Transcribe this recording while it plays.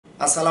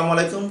আসসালামু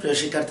আলাইকুম প্রিয়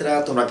শিক্ষার্থীরা,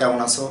 তোমরা কেমন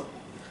আছো?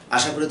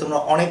 আশা করি তোমরা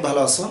অনেক ভালো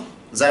আছো।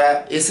 যারা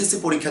এসএসসি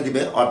পরীক্ষা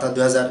দিবে অর্থাৎ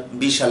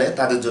 2020 সালে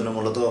তাদের জন্য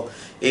মূলত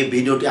এই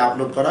ভিডিওটি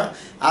আপলোড করা।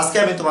 আজকে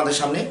আমি তোমাদের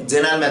সামনে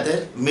জেনারেল ম্যাথের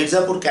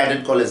মির্জাপুর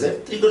ক্যাডেট কলেজের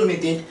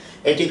ত্রিকোণমিতির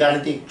একটি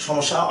গাণিতিক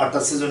সমস্যা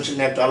অর্থাৎ সৃজনশীল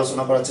নিয়ে একটু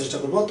আলোচনা করার চেষ্টা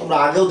করব। তোমরা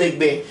আগেও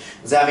দেখবে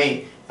যে আমি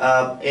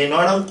এই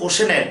 9 নং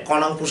কোশ্চেনের ক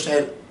নং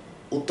প্রশ্নের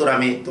উত্তর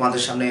আমি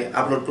তোমাদের সামনে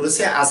আপলোড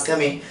করেছি। আজকে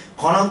আমি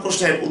খ নং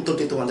প্রশ্নের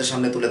উত্তরটি তোমাদের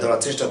সামনে তুলে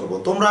ধরার চেষ্টা করব।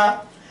 তোমরা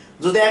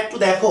যদি একটু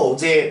দেখো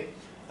যে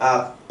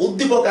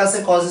উদ্দীপক আছে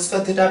cos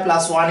square theta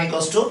plus 1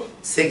 equals to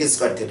sec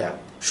square theta.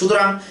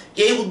 সুতরাং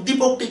এই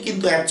উদ্দীপকটি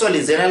কিন্তু অ্যাকচুয়ালি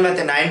জেনারেল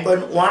ম্যাথে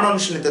 9.1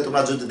 অনুশীলনীতে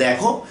তোমরা যদি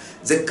দেখো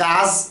যে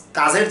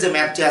কাজের যে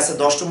ম্যাথটি আছে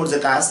 10 নম্বর যে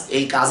কাজ,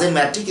 এই কাজের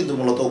ম্যাথটি কিন্তু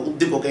মূলত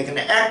উদ্দীপকে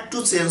এখানে একটু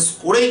চেঞ্জ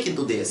করেই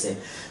কিন্তু দিয়েছে।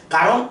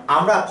 কারণ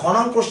আমরা খ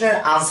নং প্রশ্নের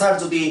আনসার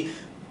যদি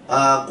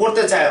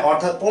করতে চাই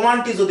অর্থাৎ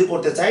প্রমাণটি যদি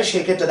করতে চাই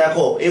সেক্ষেত্রে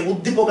দেখো এই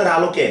উদ্দীপকের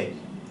আলোকে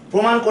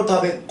প্রমাণ করতে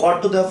হবে cot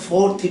to the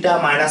 4 theta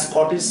minus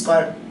cot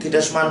square theta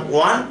সমান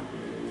 1,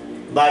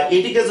 বা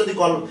এটিকে যদি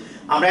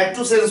আমরা একটু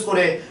চেঞ্জ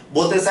করে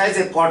বলতে চাই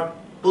যে cot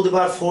to the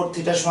power 4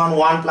 theta সমান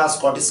 1 প্লাস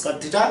cot স্কয়ার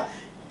থিটা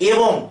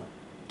এবং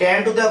tan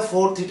to the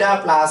 4 theta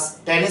plus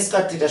tan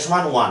square theta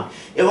সমান 1।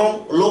 এবং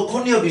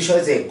লক্ষণীয়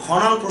বিষয় যে খ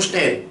নং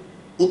প্রশ্নের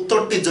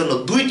উত্তরটির জন্য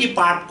দুইটি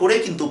পার্ট করে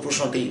কিন্তু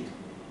প্রশ্নটি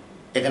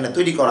এখানে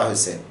তৈরি করা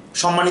হয়েছে।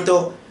 সম্মানিত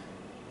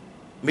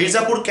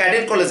মির্জাপুর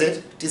ক্যাডেট কলেজের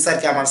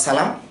টিচারকে আমার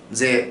সালাম,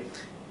 যে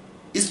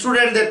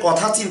স্টুডেন্টদের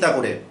কথা চিন্তা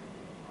করে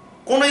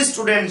কোন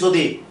স্টুডেন্ট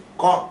যদি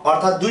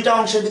অর্থাৎ দুইটা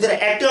অংশের ভিতরে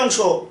একটি অংশ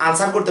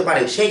আনসার করতে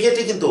পারে সেই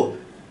ক্ষেত্রে কিন্তু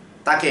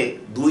তাকে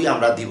 2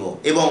 আমরা দিব,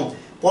 এবং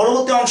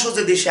পরবর্তী অংশ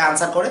যদি সে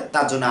আনসার করে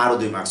তার জন্য আরো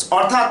 2 মার্কস।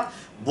 অর্থাৎ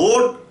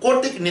বোর্ড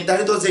কর্তৃক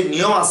নির্ধারিত যে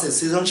নিয়ম আছে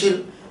সৃজনশীল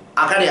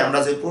আকারে আমরা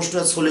যে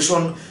প্রশ্নের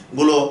সলিউশন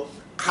গুলো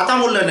খাতা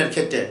মূল্যায়নের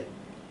ক্ষেত্রে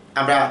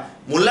আমরা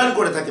মূল্যায়ন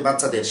করে থাকি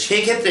বাচ্চাদের,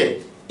 সেই ক্ষেত্রে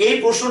এই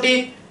প্রশ্নটি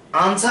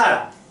আনসার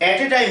এট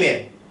এ টাইমে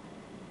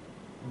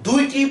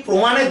 2টি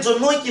প্রমাণের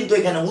জন্যই কিন্তু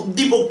এখানে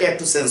উদ্দীপকটা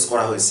একটু চেঞ্জ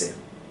করা হয়েছে।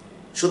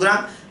 সুতরাং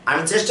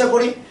আমি চেষ্টা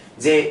করি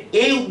যে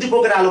এই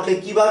উদ্দীপকের আলোকে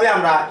কিভাবে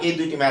আমরা এই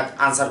 2টি ম্যাথ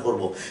আনসার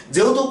করব।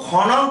 যেহেতু খ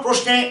নং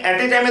প্রশ্নে এট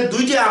এ টাইমে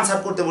 2টি আনসার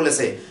করতে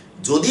বলেছে,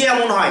 যদি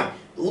এমন হয়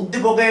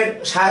উদ্দীপকের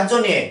সাহায্য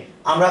নিয়ে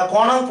আমরা ক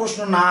নং প্রশ্ন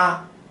না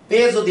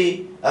পেয়ে যদি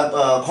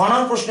খ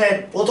নং প্রশ্নের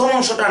প্রথম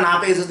অংশটা না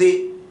পেয়ে যদি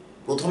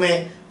প্রথমে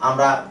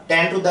আমরা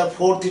tan to the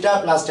 4 theta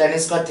plus tan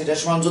square theta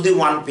সমান যদি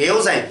 1 পেয়েও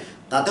যাই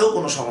তাতেও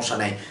কোনো সমস্যা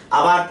নাই,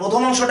 আবার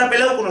প্রথম অংশটা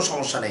পেলেও কোনো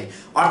সমস্যা নেই।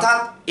 অর্থাৎ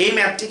এই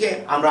ম্যাথটিকে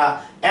আমরা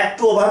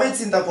একটু ওভাবেই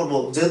চিন্তা করব,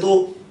 যেহেতু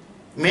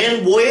মেন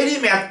বইয়েরই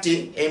ম্যাথটি,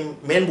 এই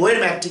মেন বইয়ের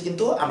ম্যাথটি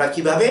কিন্তু আমরা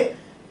কিভাবে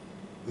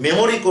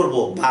মেমোরি করব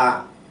বা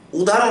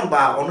উদাহরণ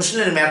বা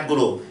অনুশীলনের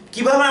ম্যাথগুলো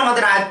কিভাবে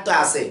আমাদের আয়ত্তে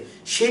আছে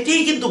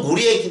সেটিই কিন্তু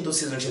ঘুরিয়েই কিন্তু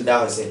সৃজনশীল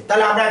দেওয়া হয়েছে।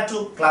 তাহলে আমরা একটু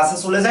ক্লাসে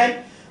চলে যাই।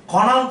 খ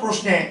নং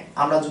প্রশ্নে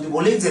আমরা যদি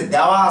বলি যে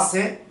দেওয়া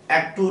আছে,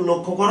 একটু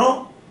লক্ষ্য করো,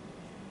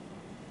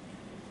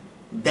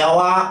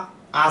 দেওয়া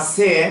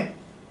আছে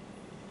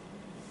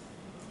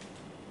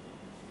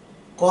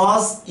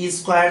cos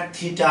square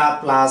theta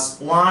plus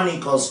 1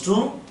 equals to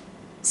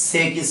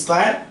sec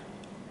square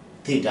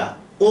theta.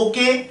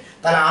 ওকে,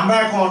 তাহলে আমরা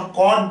এখন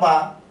cot বা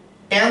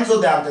tan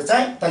যদি আনতে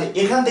চাই তাহলে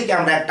এখান থেকে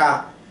আমরা একটা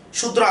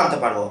সূত্র আনতে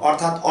পারবো,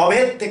 অর্থাৎ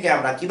অভেদ থেকে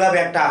আমরা কিভাবে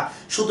একটা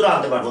সূত্র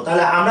আনতে পারবো।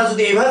 তাহলে আমরা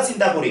যদি এইভাবে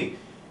চিন্তা করি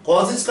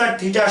cos স্কয়ার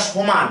থিটা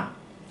সমান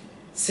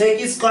sec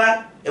স্কয়ার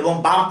এবং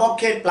বাম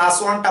পক্ষের প্লাস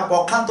 1টা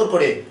পক্ষান্তর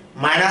করে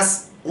মাইনাস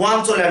 1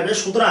 চলে আসবে।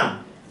 সুতরাং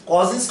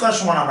cos স্কয়ার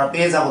সমান আমরা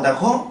পেয়ে যাব,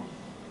 দেখো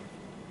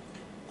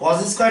cos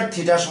স্কয়ার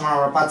থিটা সমান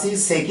আমরা পাচ্ছি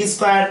sec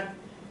square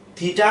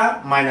theta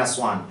minus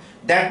 1।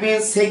 That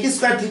means sec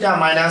square theta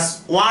minus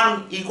 1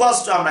 equals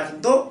to আমরা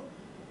কিন্তু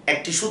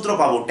একটি সূত্র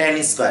পাবো tan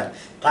স্কয়ার।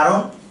 কারণ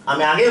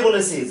আমি আগে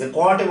বলেছি যে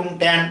cot এবং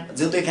tan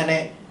যেহেতু এখানে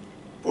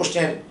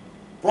প্রশ্নের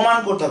প্রমাণ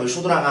করতে হবে,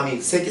 সুতরাং আমি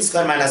sec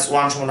স্কয়ার মাইনাস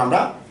 1 সমান আমরা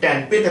tan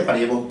পেতে পারি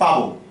এবং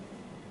পাবো।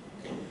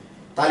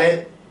 তাহলে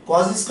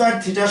cos স্কয়ার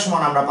থিটা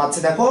সমান আমরা পাচ্ছি,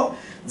 দেখো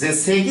যে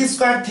sec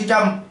স্কয়ার থিটা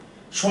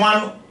সমান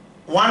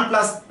 1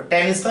 প্লাস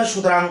tan স্কয়ার।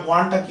 সুতরাং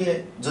 1টাকে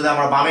যদি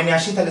আমরা বামে নিয়ে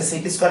আসি তাহলে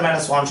sec স্কয়ার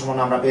মাইনাস 1 সমান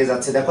আমরা পেয়ে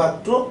যাচ্ছি, দেখো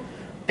একটু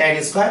tan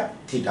স্কয়ার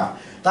থিটা।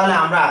 তাহলে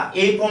আমরা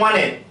এই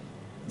প্রমাণে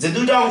যে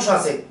দুইটা অংশ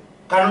আছে,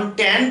 কারণ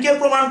tan কে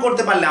প্রমাণ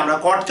করতে পারলে আমরা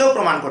cot কেও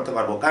প্রমাণ করতে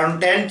পারবো, কারণ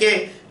tan কে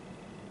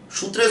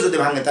সূত্রে যদি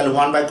ভাঙে তাহলে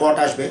 1/cot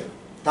আসবে।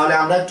 তাহলে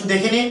আমরা একটু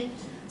দেখে নিই,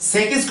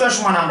 sec স্কয়ার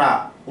সমান আমরা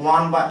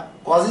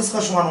 1/cos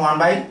স্কয়ার সমান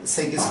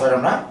 1/sec স্কয়ার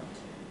আমরা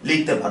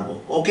লিখতে পারবো।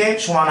 ওকে,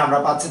 সমান আমরা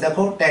পাচ্ছি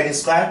দেখো tan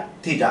স্কয়ার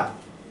থিটা।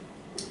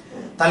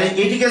 তাহলে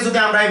এটিকে যদি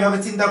আমরা এইভাবে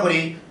চিন্তা করি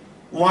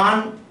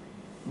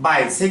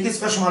 1/sec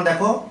স্কয়ার সমান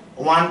দেখো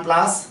 1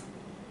 প্লাস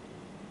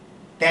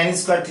tan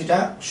স্কয়ার থিটা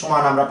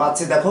সমান আমরা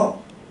পাচ্ছি দেখো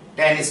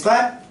tan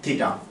স্কয়ার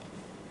থিটা।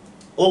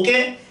 ওকে,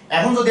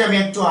 এখন যদি আমি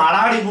একটু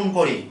আড়াআড়ি গুণ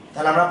করি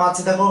তাহলে আমরা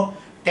পাচ্ছি দেখো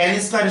tan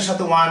স্কয়ারের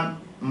সাথে 1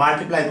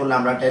 মাল্টিপ্লাই করলে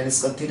আমরা tan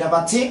স্কয়ার থিটা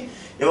পাচ্ছি,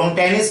 এবং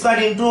tan square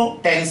into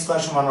tan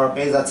square সমান আমরা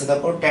পেয়ে যাচ্ছি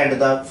দেখো tan টু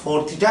দা 4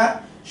 থিটা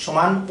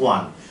সমান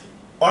 1।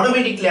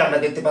 অটোমেটিক্যালি আমরা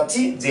দেখতে পাচ্ছি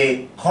যে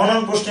খ নং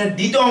প্রশ্নের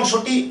দ্বিতীয়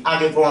অংশটি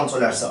আগে প্রমাণ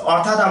চলে আসছে,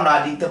 অর্থাৎ আমরা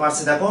লিখতে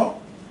পারছি দেখো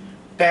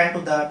tan to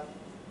the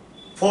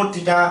 4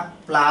 theta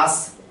plus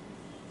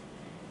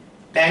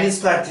tan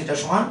square theta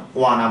সমান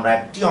 1 আমরা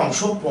একটি অংশ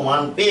প্রমাণ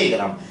পেয়ে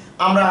গেলাম।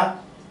 আমরা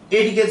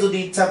এটিকে যদি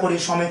ইচ্ছা করি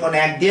সমীকরণ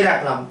 1 দিয়ে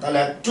রাখলাম, তাহলে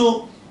একটু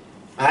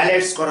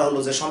হাইলাইটস করা হলো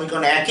যে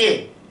সমীকরণ 1 এ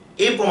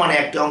এই প্রমাণে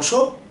একটি অংশ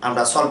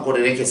আমরা সলভ করে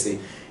রেখেছি।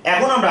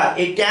 এখন আমরা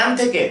এই tan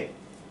থেকে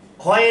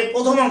ক্ষয়ের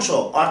প্রথম অংশ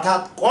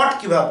অর্থাৎ cot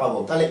কিভাবে পাবো,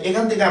 তাহলে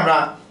এখান থেকে আমরা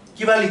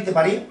কিভাবে লিখতে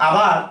পারি,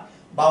 আবার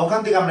বা ওখান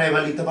থেকে আমরা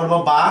এবার লিখতে পারবো,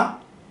 বা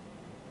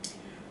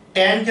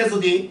tan কে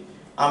যদি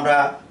আমরা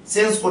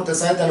চেঞ্জ করতে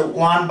চাই তাহলে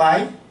 1 by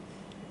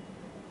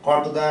cot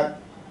to the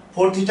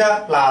 4 theta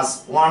plus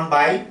 1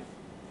 by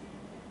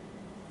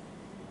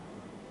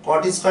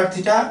cot square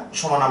theta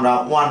সমান আমরা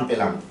 1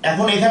 পেলাম।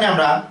 এখন এখানে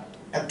আমরা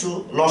একটু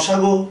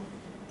লসাগু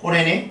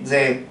করে নিই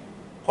যে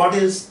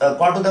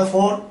cot to the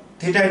 4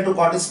 theta into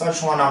cot square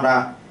সমান আমরা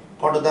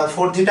cot টু দা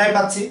 4 থিটাই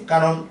পাচ্ছি,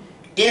 কারণ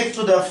x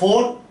to the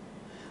 4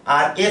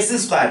 R x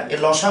square এর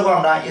লসাগু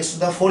আমরা x টু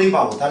দা 4ই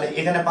পাবো। তাহলে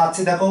এখানে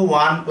পাচ্ছি দেখো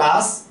 1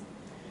 প্লাস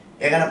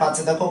এখানে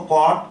পাচ্ছি দেখো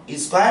cot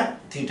স্কয়ার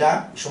থিটা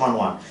সমান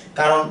 1,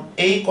 কারণ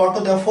এই cot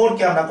টু দা 4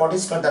 কে আমরা cot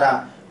স্কয়ার দ্বারা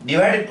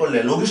ডিভাইডেড করলে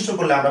লঘিষ্ঠ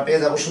করলে আমরা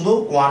পেয়ে যাব শুধু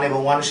 1 এবং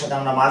 1 এর সাথে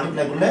আমরা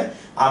মাল্টিপ্লাই করলে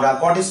আমরা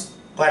cot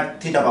স্কয়ার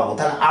থিটা পাবো।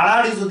 তাহলে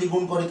আড়াআড়ি যদি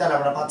গুণ করি তাহলে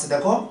আমরা পাচ্ছি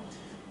দেখো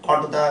cot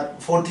to the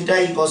 4 theta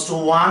equals to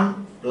 1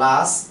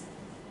 plus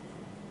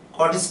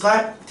cot square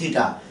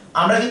theta.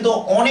 আমরা কিন্তু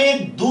অনেক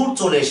দূর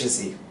চলে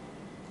এসেছি,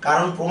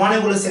 কারণ প্রমাণে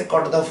বলেছে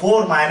cot to the 4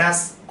 minus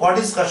cot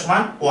square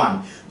সমান 1।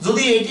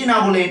 যদি এটি না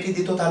বলে এটি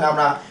দিত তাহলে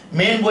আমরা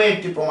মেন বইয়ে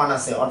একটি প্রমাণ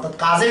আছে, অর্থাৎ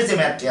কাজের যে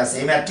ম্যাথটি আছে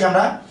এই ম্যাথটি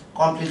আমরা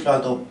কমপ্লিট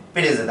হয়তো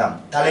পেরে যেতাম।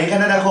 তাহলে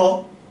এখানে দেখো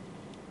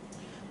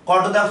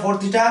cot টু দা 4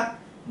 থিটা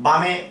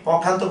বামে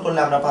পক্ষান্তর করলে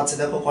আমরা পাচ্ছি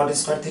দেখো cot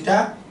স্কয়ার থিটা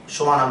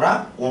সমান আমরা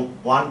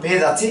 1 পেয়ে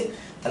যাচ্ছি।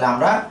 তাহলে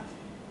আমরা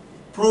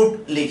প্রুফ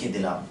লিখে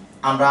দিলাম।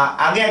 আমরা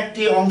আগে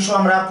একটি অংশ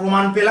আমরা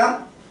প্রমাণ পেলাম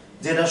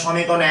যেটা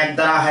সমীকরণ 1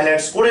 দ্বারা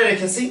হাইলাইটস করে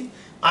রেখেছি,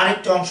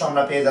 আরেকটি অংশ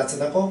আমরা পেয়ে যাচ্ছি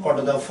দেখো cot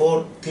to the 4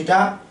 theta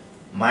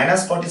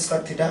minus cot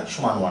square theta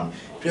সমান 1।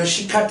 প্রিয়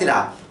শিক্ষার্থীরা,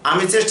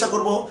 আমি চেষ্টা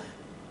করব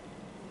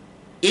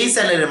এই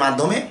চ্যানেলের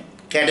মাধ্যমে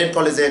ক্যাডেট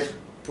কলেজের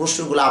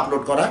প্রশ্নগুলো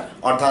আপলোড করার,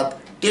 অর্থাৎ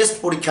টেস্ট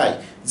পরীক্ষায়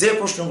যে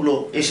প্রশ্নগুলো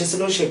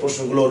এসেছিল সেই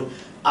প্রশ্নগুলোর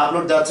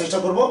আপলোড দেওয়ার চেষ্টা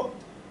করব।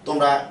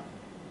 তোমরা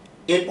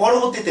এর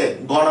পরবর্তীতে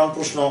গণন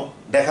প্রশ্ন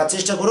দেখার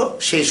চেষ্টা করো।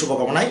 সেই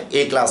শুভকামনায়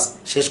এই ক্লাস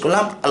শেষ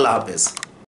করলাম। আল্লাহ হাফেজ।